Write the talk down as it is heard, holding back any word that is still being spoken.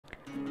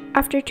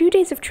After 2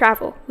 days of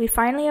travel, we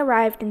finally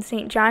arrived in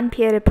St.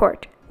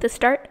 Jean-Pied-de-Port, the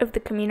start of the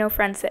Camino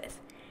Francés.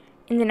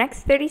 In the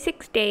next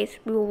 36 days,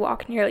 we will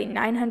walk nearly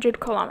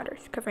 900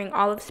 kilometers, covering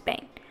all of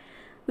Spain.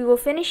 We will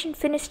finish in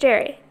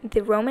Finisterre,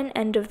 the Roman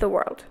end of the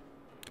world.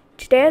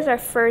 Today is our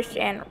first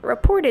and,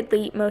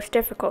 reportedly, most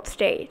difficult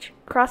stage,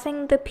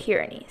 crossing the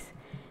Pyrenees.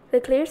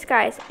 The clear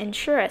skies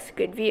ensure us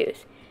good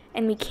views,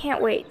 and we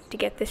can't wait to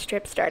get this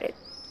trip started.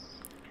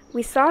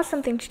 We saw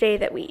something today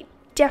that we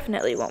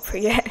definitely won't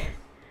forget.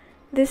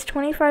 This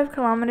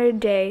 25-kilometer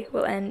day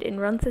will end in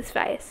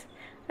Roncesvalles,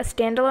 a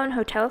standalone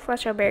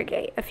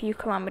hotel/albergue a few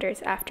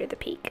kilometers after the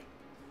peak.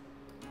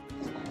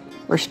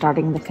 We're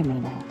starting the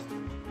Camino.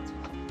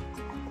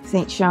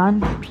 St.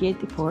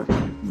 Jean-Pied-de-Port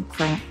in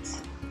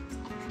France.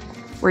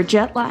 We're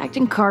jet-lagged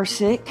and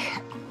car-sick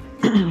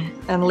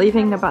and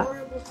leaving about...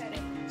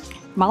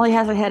 Molly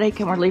has a headache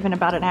and we're leaving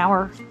about an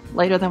hour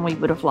later than we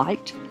would have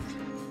liked.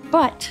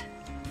 But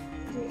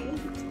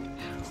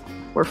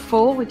we're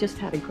full. We just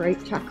had a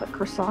great chocolate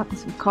croissant and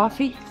some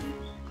coffee,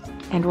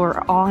 and we're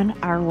on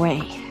our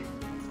way.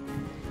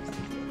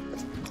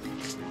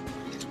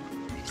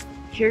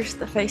 Here's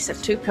the face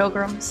of two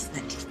pilgrims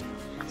that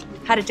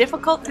had a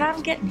difficult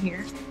time getting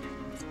here,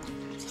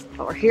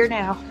 but we're here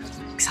now.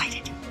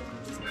 Excited.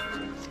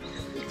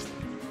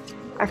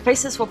 Our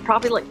faces will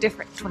probably look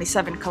different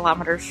 27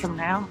 kilometers from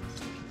now.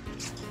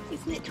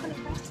 Isn't it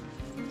 25?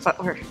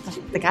 But we're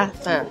the guy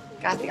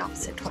at the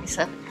opposite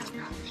 27.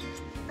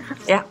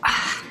 Yeah,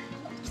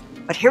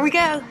 but here we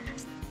go.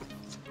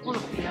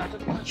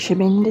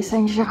 Camino de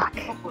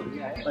Santiago.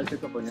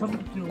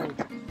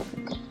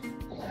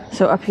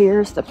 So up here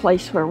is the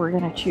place where we're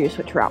going to choose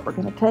which route we're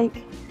going to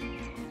take.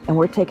 And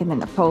we're taking the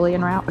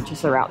Napoleon route, which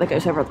is the route that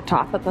goes over the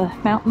top of the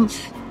mountains.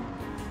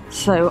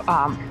 So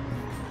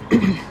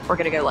we're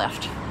going to go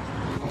left.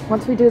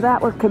 Once we do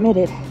that, we're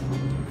committed.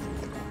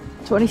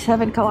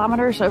 27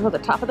 kilometers over the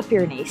top of the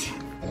Pyrenees.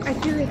 I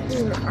feel like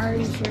we were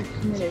already so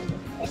committed.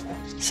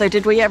 So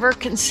did we ever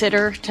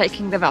consider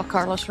taking the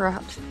Valcarlos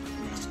route?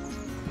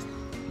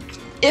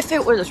 If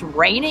it was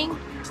raining, we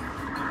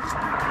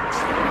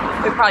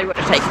probably would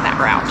have taken that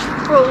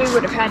route. Well, we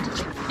would have had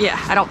to. Yeah,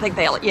 I don't think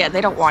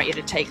they don't want you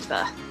to take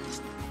the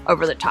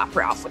over the top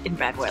route in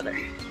bad weather.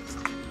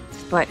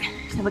 But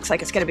it looks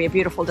like it's going to be a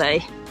beautiful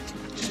day.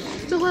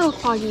 It's a little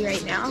foggy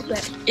right now,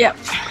 but yep.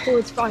 Well,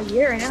 it's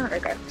foggier an hour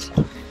ago.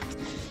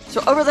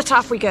 So over the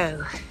top we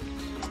go.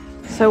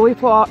 So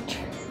we've walked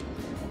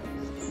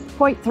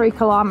 0.3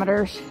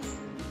 kilometers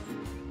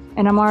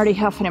and I'm already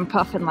huffing and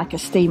puffing like a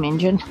steam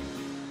engine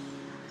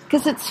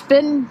because it's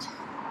been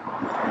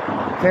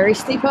very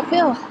steep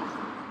uphill,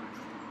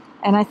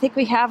 and I think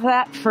we have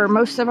that for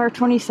most of our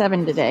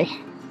 27 today.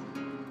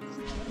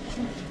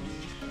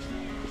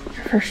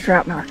 First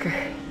route marker.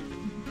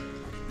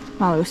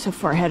 Molly was so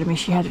far ahead of me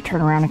she had to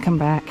turn around and come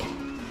back.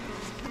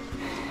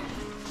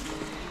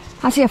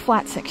 I see a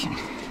flat section.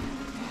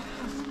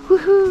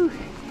 Woohoo!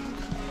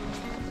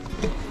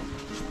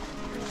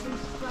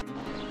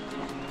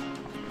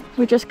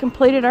 We just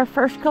completed our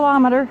first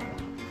kilometer.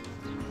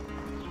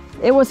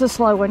 It was a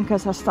slow one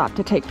because I stopped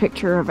to take a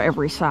picture of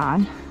every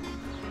sign.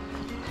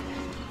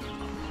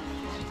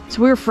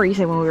 So we were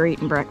freezing when we were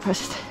eating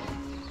breakfast.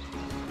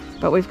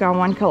 But we've gone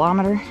 1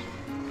 kilometer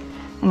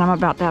and I'm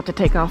about to have to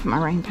take off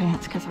my rain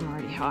pants because I'm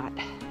already hot.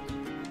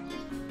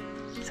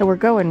 So we're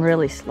going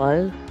really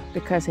slow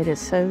because it is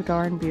so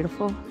darn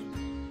beautiful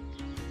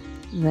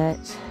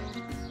that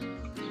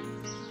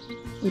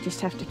we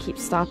just have to keep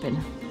stopping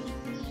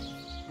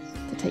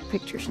to take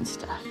pictures and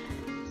stuff.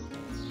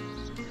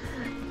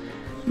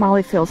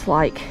 Molly feels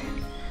like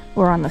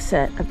we're on the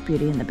set of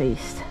Beauty and the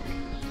Beast.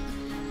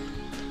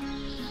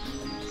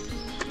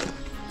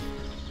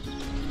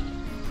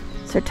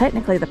 So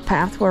technically the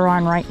path we're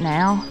on right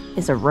now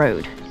is a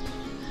road.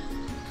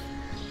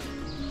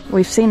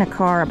 We've seen a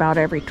car about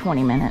every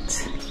 20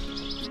 minutes.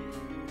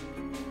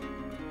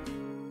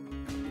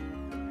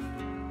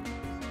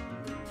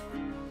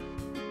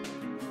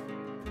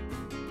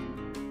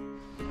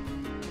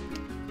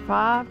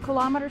 Five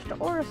kilometers to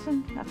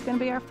Orison. That's going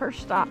to be our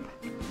first stop.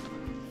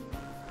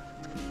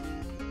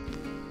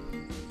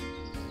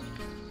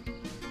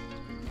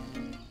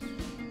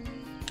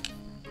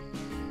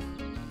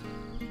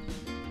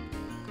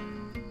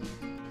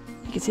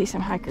 You can see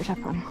some hikers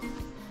up on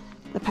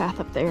the path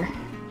up there.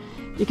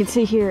 You can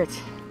see here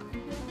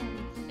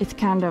it's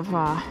kind of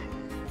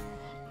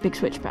big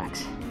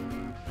switchbacks.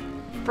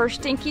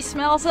 First stinky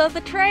smells of the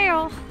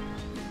trail.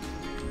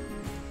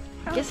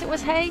 I guess it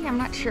was hay. I'm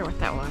not sure what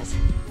that was.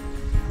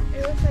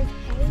 It was like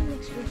hay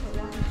mixed with a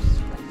lot of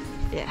sweat.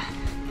 Yeah.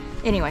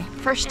 Anyway,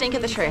 first stink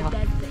of the trail.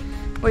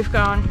 We've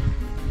gone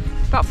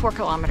about 4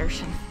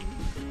 kilometers.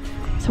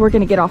 So we're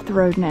gonna get off the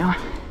road now.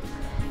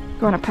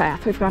 Go on a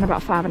path. We've gone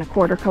about 5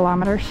 1/4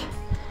 kilometers.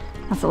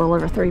 That's a little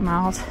over 3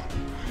 miles.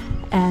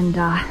 And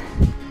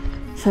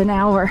so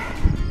now we're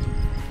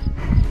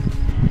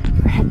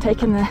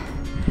taking the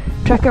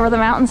trek over the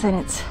mountains, and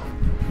it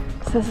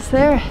says it's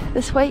there.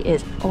 This way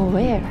is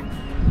open.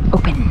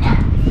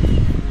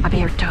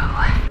 Abierto.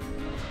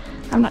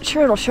 I'm not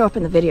sure it'll show up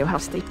in the video how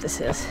steep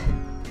this is.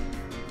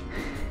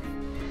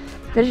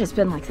 But it has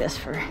been like this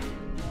for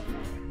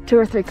 2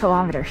 or 3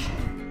 kilometers.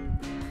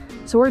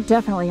 So we're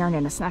definitely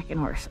earning a snack in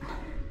Orson.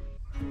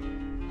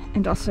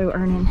 And also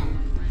earning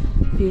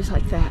views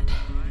like that.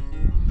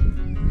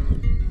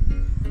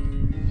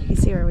 You can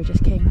see where we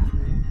just came up.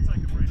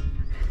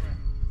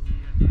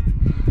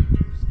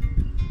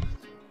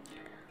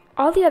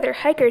 All the other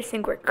hikers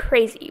think we're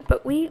crazy,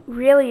 but we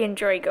really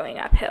enjoy going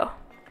uphill.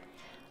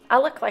 I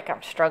look like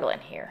I'm struggling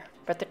here,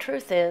 but the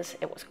truth is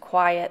it was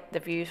quiet, the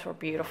views were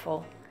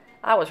beautiful.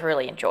 I was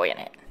really enjoying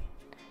it.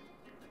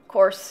 Of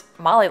course,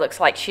 Molly looks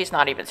like she's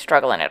not even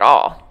struggling at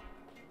all.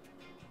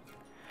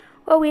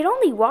 Well, we'd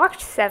only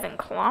walked 7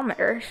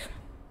 kilometers.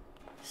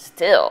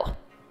 Still.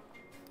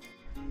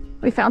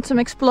 We found some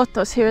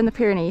explotos here in the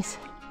Pyrenees.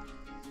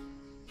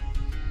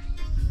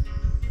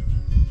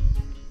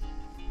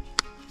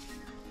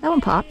 That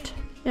one popped,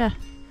 yeah.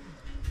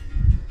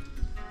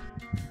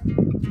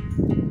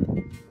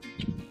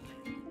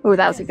 Oh,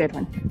 that was a good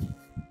one.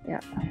 Yeah.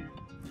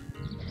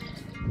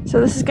 So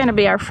this is going to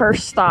be our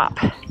first stop.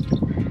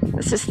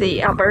 This is the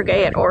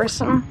albergue at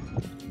Orson.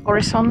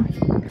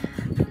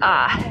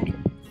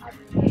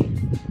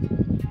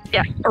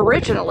 Yeah,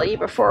 originally,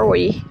 before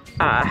we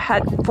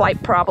had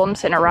flight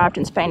problems and arrived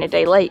in Spain a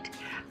day late,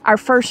 our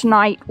first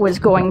night was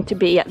going to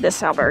be at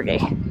this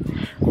albergue.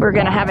 We're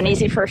going to have an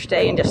easy first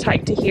day and just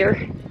hike to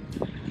here,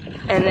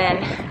 and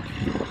then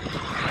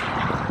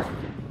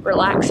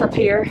relax up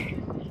here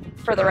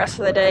for the rest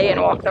of the day and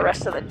walk the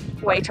rest of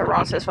the way to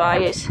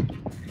Roncesvalles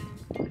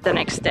the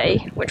next day,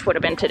 which would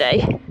have been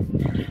today.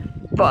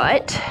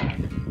 But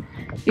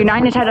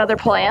United had other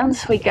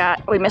plans. We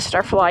missed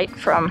our flight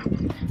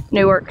from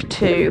Newark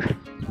to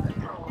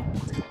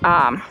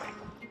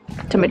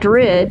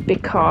Madrid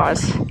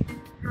because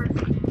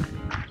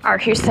our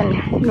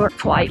Houston-Newark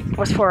flight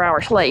was 4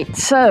 hours late.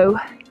 So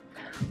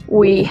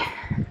we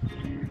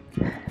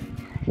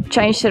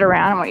changed it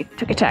around and we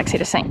took a taxi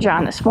to St.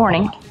 John this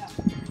morning.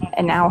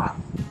 And now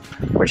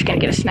we're just gonna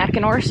get a snack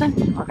in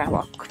Orson. We're gonna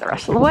walk the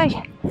rest of the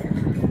way.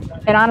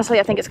 And honestly,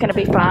 I think it's gonna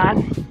be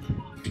fine.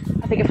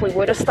 I think if we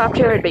would have stopped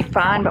here, it'd be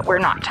fine, but we're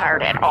not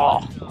tired at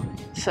all.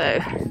 So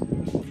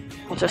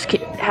we'll just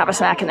have a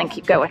snack and then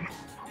keep going.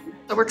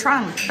 So we're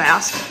trying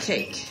basket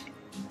cake.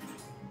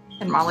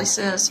 And Molly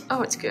says,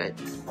 oh, it's good.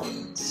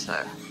 So.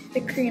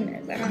 The cream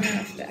is. I don't know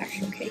if the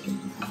actual cake is.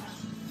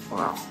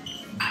 Well.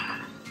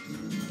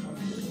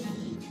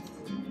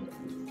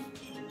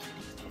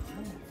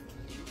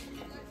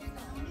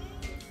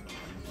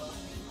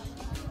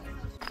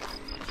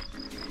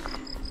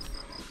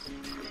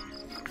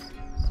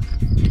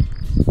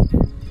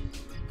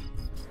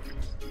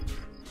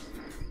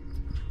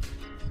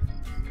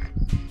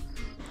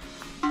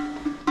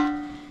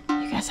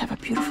 Have a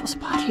beautiful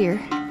spot here.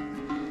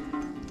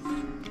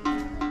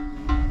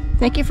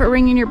 Thank you for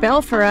ringing your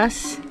bell for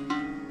us.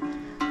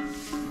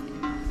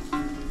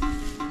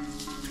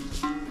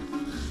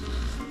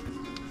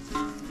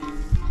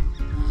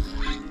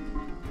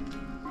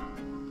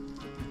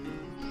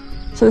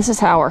 So this is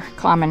how we're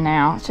climbing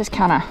now. It's just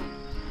kind of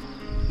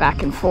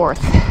back and forth.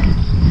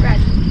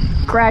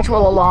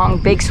 Gradual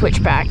along big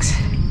switchbacks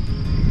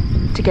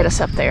to get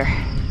us up there.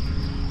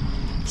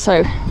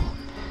 So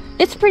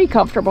it's pretty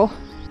comfortable.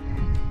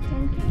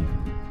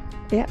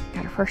 Yep,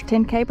 got our first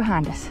 10K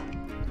behind us.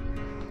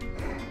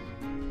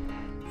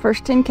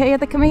 First 10K of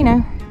the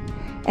Camino,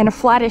 and a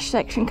flattish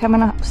section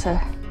coming up, so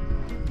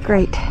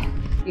great.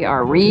 We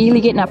are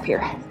really getting up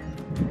here.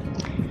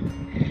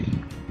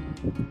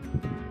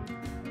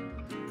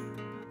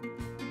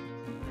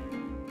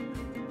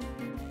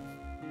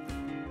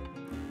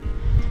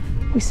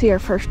 We see our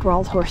first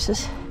wild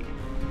horses.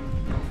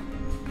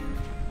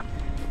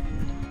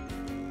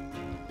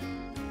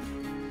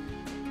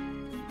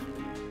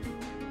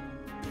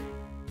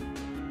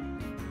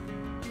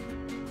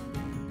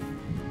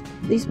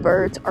 These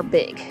birds are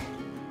big.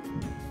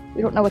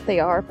 We don't know what they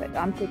are, but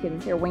I'm thinking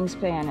their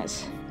wingspan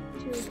is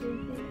 2 or 3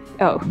 feet.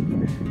 Oh,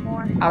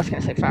 More. I was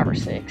gonna say 5 or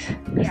 6,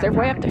 because they're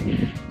way up there.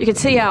 You can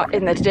see out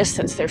in the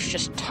distance, there's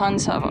just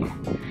tons of them.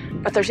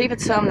 But there's even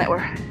some that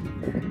were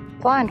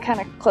flying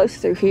kind of close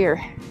through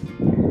here.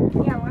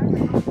 Yeah, why are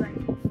they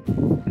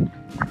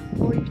like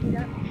 40 feet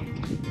up?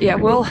 Yeah,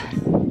 we'll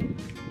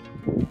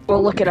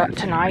look it up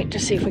tonight to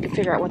see if we can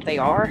figure out what they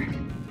are.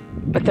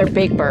 But they're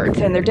big birds,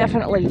 and they're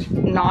definitely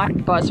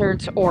not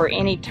buzzards or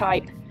any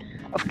type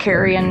of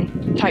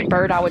carrion type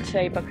bird, I would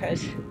say,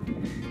 because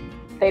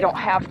they don't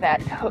have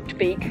that hooked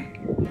beak.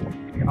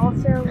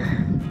 Also,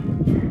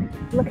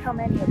 look how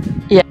many of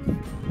them. Yeah,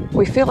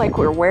 we feel like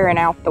we're wearing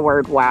out the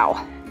word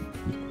wow.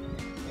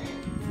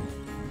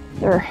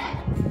 There are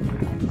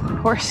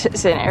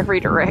horses in every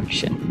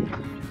direction.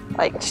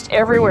 Like, just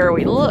everywhere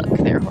we look,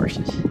 there are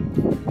horses.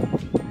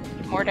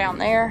 More down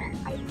there.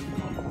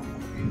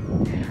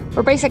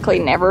 We're basically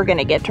never going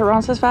to get to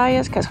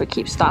Roncesvalles because we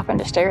keep stopping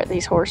to stare at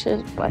these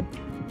horses, but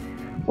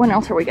when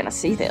else are we going to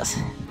see this?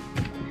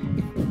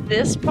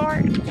 This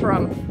part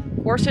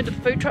from Orson to the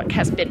food truck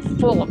has been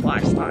full of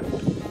livestock.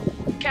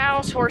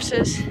 cows,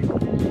 horses,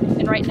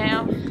 and right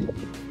now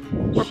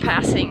we're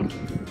passing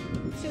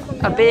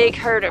a big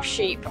herd of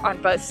sheep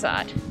on both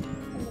sides.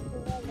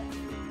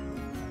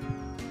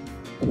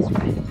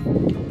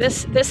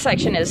 This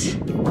section is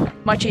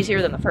much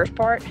easier than the first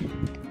part,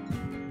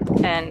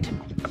 and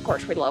of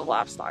course we love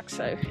livestock,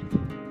 so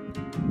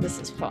this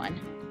is fun.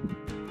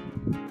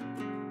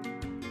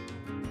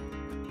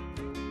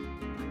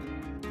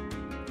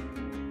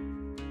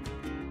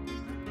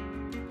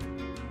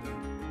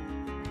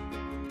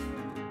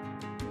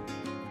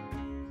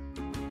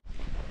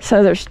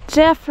 So there's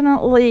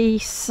definitely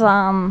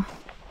some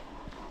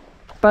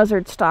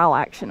buzzard style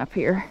action up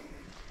here,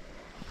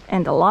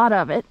 and a lot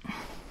of it.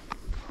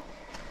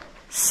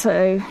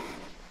 So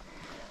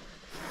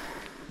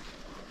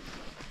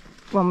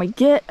when we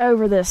get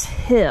over this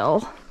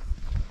hill,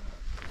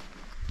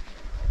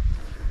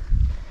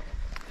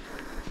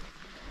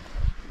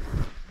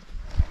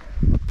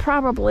 we're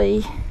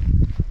probably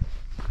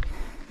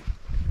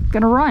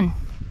gonna run.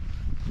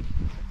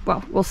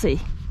 Well, we'll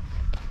see.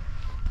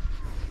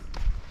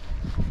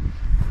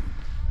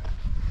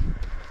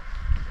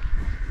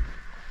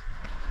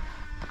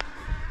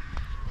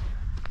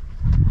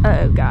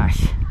 Oh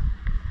gosh,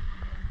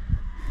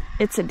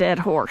 it's a dead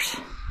horse.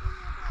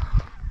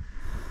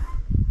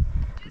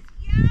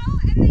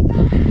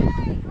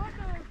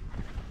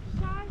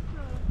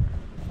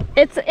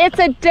 It's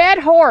a dead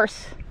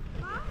horse.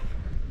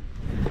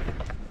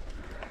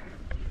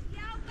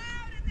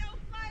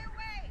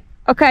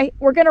 Okay,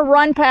 we're gonna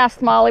run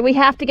past Molly. We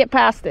have to get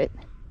past it.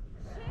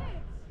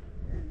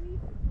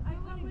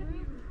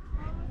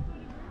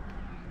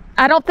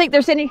 I don't think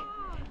there's any.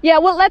 Yeah,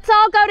 well, let's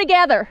all go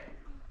together.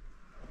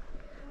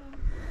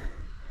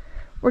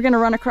 We're gonna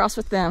run across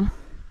with them.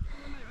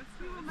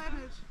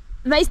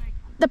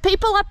 The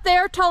people up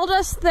there told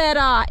us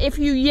that if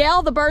you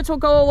yell, the birds will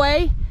go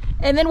away,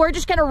 and then we're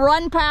just gonna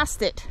run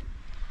past it.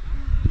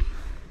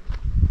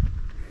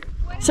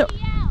 So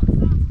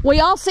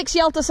we all 6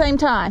 yell at the same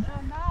time.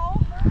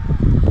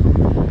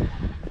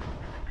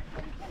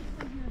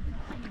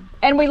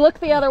 And we look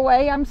the other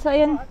way, I'm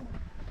saying.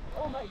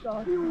 Oh my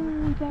God.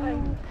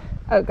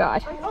 Oh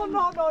God. Oh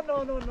no.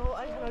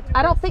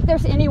 I don't think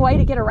there's any way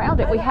to get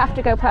around it. We have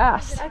to go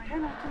past. I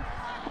cannot.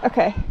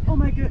 Okay. Oh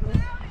my goodness.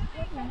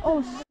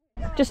 Oh.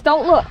 Just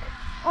don't look.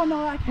 Oh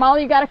no, I can't.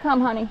 Molly, you gotta come,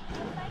 honey.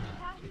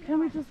 Can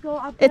we just go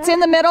up there? It's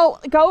in the middle.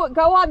 Go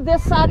on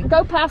this side.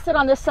 Go past it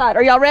on this side.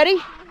 Are y'all ready?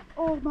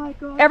 Oh my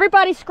God.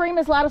 Everybody scream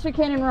as loud as we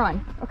can and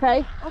run.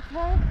 Okay?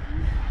 Okay.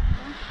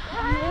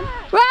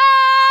 Whoa!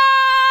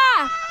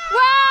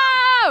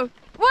 Whoa!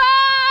 Whoa!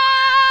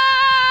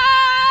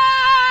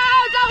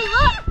 Don't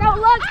look! Don't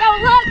look!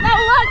 Don't look!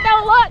 Don't look!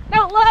 Don't look!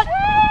 Don't look!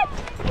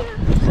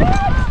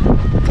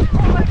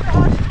 Oh my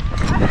gosh.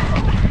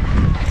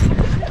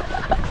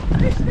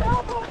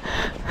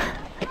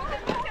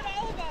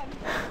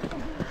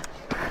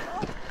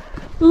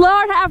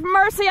 Lord have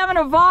mercy, I'm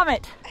gonna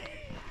vomit.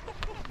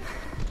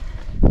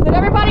 Did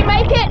everybody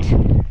make it?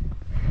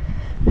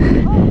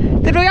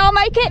 Did we all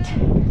make it?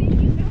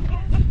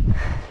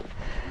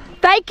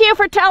 Thank you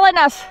for telling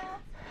us.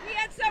 We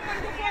had someone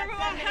before we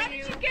went. How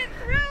did you get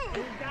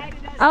through?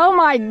 Oh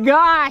my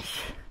gosh.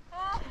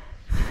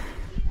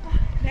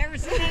 Never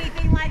seen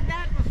anything like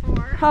that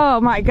before. Oh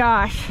my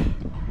gosh.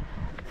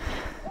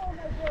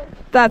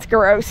 That's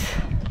gross.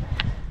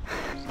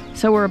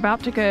 So we're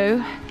about to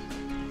go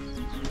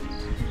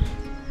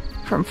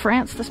from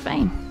France to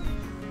Spain.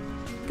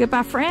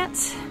 Goodbye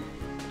France.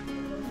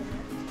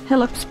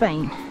 Hello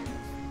Spain.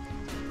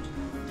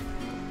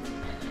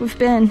 We've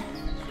been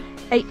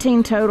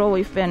 18 total.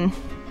 We've been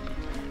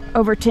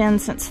over 10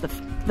 since the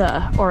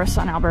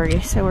Orison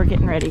albergue, so we're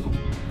getting ready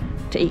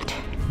to eat,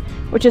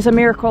 which is a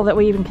miracle that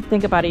we even can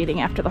think about eating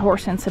after the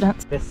horse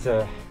incident.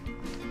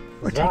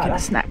 We're taking a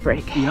snack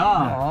break.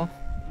 Ja.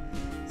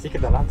 Zeker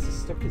de laatste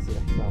stukjes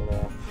hier.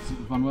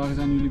 Van waar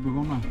zijn jullie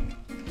begonnen?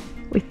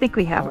 We think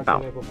we have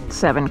about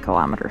 7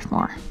 kilometers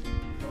more.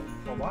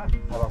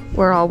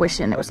 We're all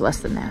wishing it was less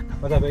than that.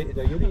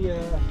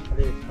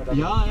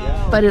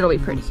 But it'll be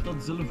pretty.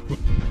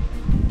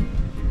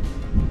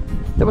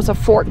 There was a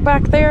fork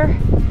back there,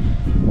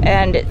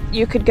 and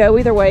you could go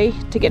either way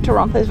to get to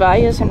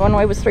Roncesvalles, and one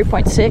way was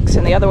 3.6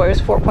 and the other way was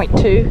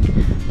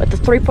 4.2. But the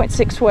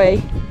 3.6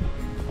 way,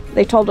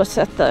 they told us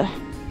that the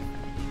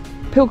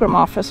pilgrim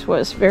office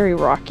was very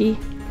rocky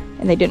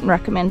and they didn't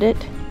recommend it.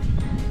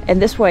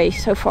 And this way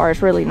so far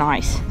is really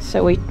nice.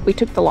 So we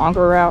took the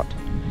longer route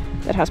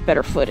that has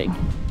better footing.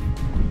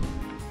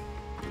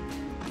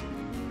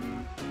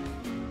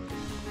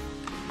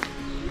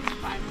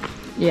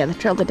 Yeah, the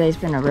trail today's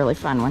been a really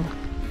fun one.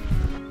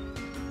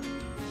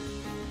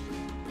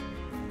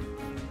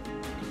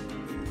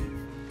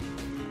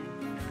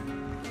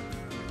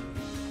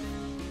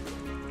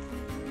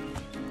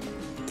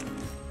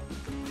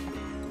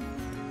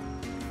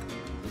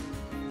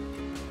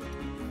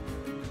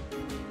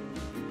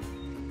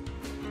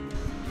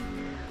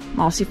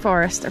 Mossy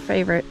forest, our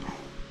favorite.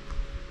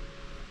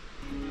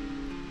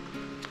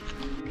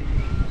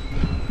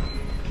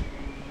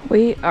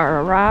 We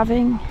are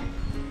arriving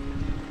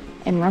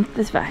in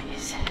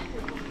Roncesvalles.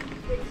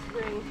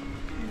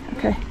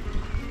 Okay.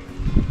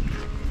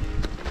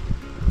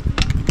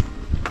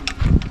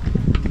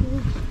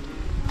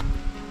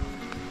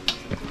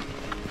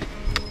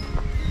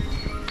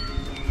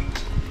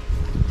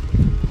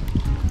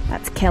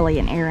 That's Kelly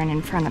and Aaron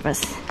in front of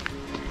us.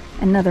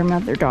 Another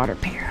mother-daughter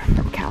pair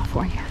from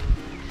California.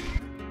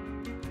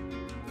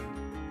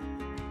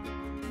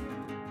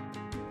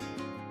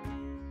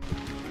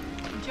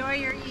 Enjoy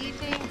your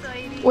evenings,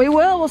 ladies. We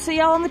will. We'll see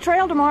y'all on the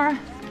trail tomorrow.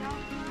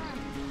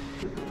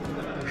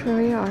 Here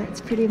we are.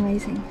 It's pretty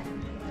amazing.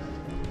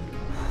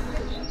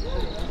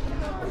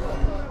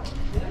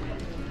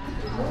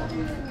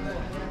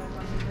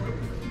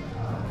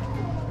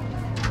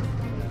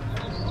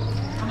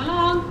 Come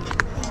along.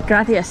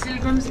 Gracias.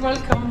 Pilgrims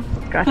welcome.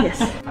 Gracias.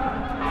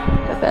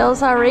 The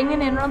bells are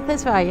ringing in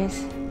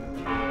Roncesvalles.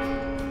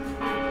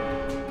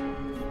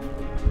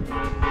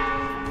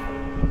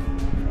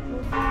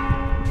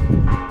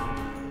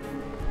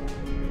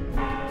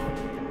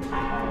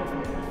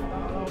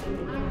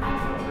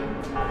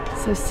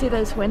 So see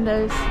those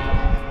windows?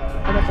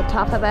 And at the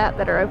top of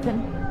that are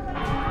open?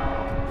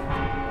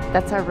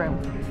 That's our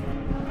room.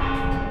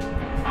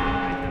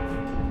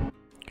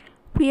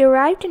 We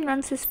arrived in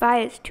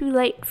Roncesvalles too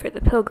late for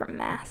the pilgrim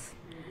mass,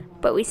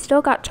 but we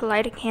still got to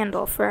light a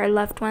candle for our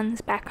loved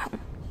ones back home.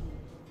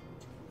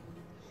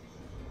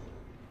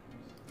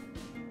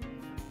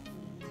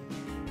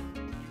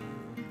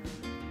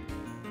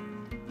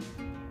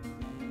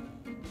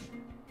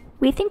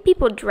 We think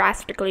people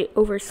drastically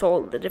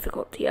oversold the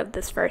difficulty of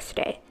this first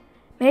day.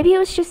 Maybe it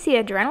was just the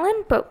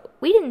adrenaline, but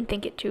we didn't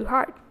think it too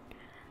hard.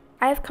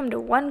 I have come to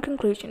one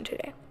conclusion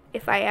today.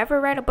 If I ever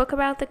write a book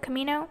about the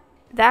Camino,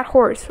 that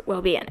horse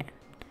will be in it.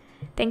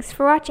 Thanks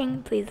for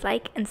watching. Please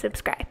like and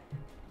subscribe.